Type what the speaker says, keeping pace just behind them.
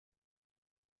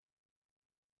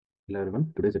Hello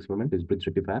everyone. Today's experiment is bridge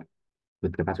rectifier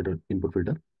with capacitor input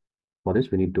filter. For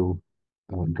this, we need to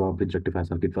draw bridge rectifier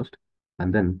circuit first,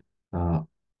 and then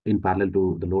in parallel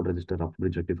to the load resistor of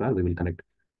bridge rectifier, we will connect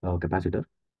capacitor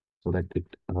so that it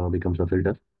becomes a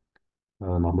filter.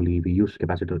 Normally, we use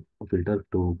capacitor filter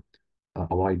to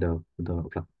avoid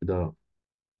the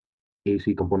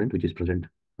AC component which is present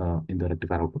in the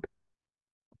rectifier output.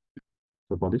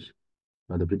 So for this,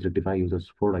 the bridge rectifier uses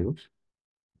 4 diodes.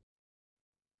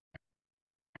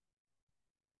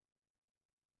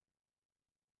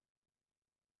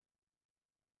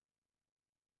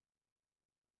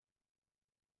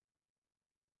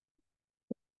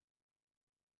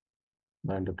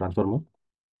 And a transformer.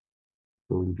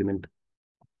 To implement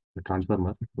the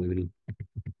transformer, we will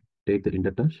take the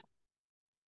inductors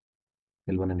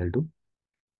L1 and L2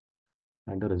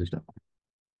 and the resistor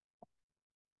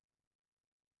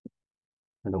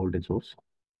and the voltage source.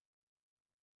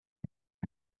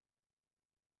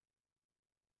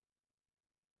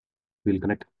 We will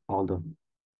connect all the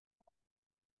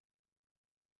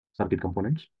circuit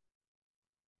components.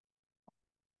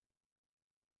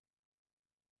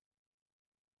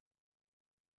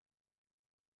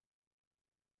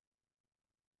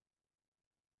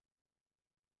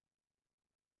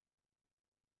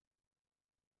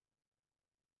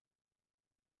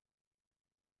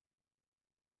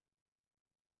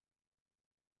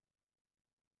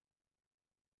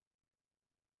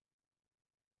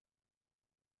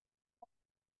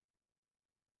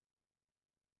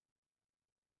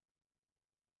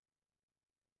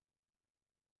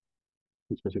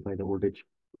 We specify the voltage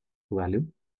value.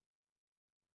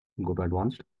 Go to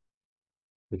advanced.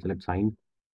 We select sine,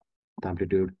 the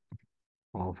amplitude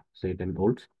of say 10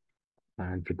 volts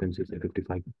and frequency say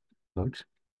 55 hertz.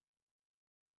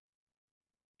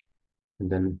 And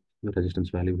then the resistance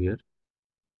value here,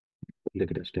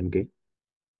 take it as 10K.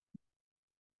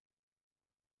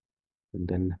 And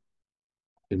then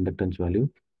inductance value,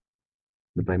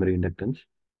 the primary inductance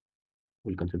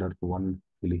we'll consider 1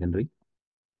 millihenry,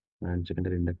 and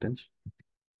secondary inductance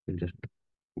we'll just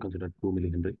consider 2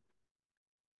 millihenry.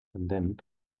 And then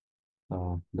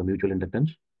the mutual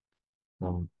inductance.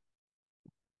 Uh,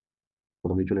 for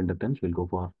the mutual inductance, we'll go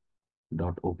for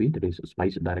dot OP, that is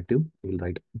spice directive. We'll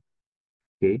write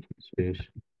K space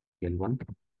L1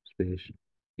 space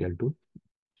L2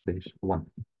 space 1.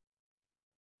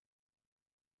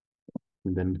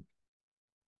 And then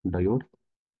diode,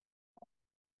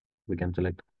 we can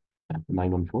select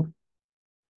 914.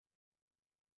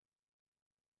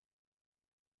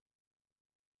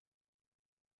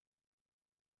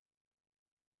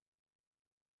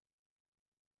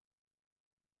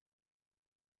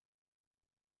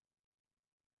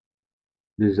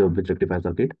 This is a bridge rectifier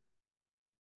circuit.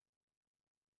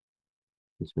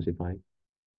 We specify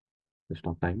the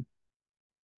stop time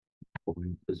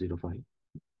 0.05.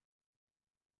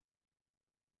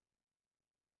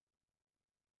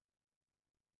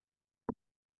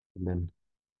 And then,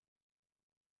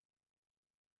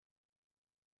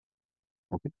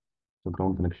 okay, so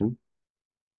ground connection.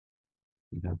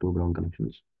 We have 2 ground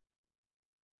connections.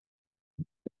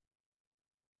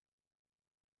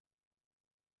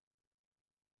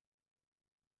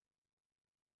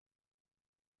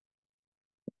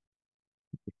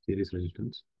 Series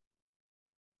resistance.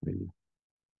 We'll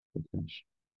finish.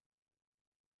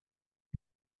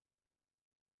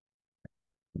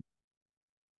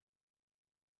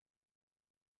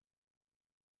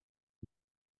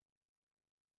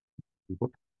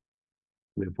 Input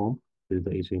waveform is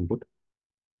the AC input,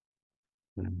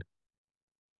 and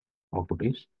output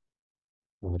is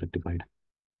rectified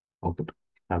output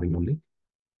having only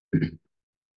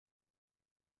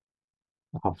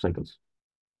half cycles,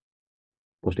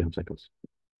 mostly half cycles.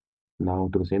 Now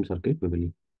to the same circuit, we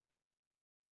will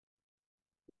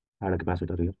add a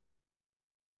capacitor here.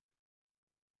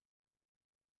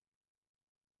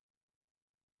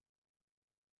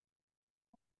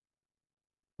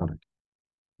 All right.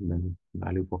 And then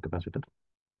value for capacitor,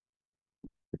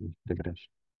 we'll take it as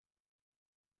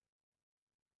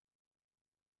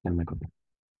 10 microfarad.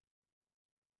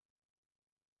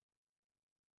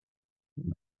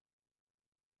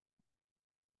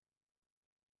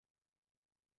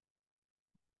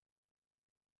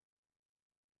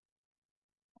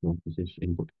 So this is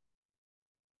input,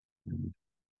 and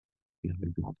we are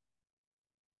going to have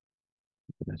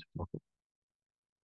capacitor output.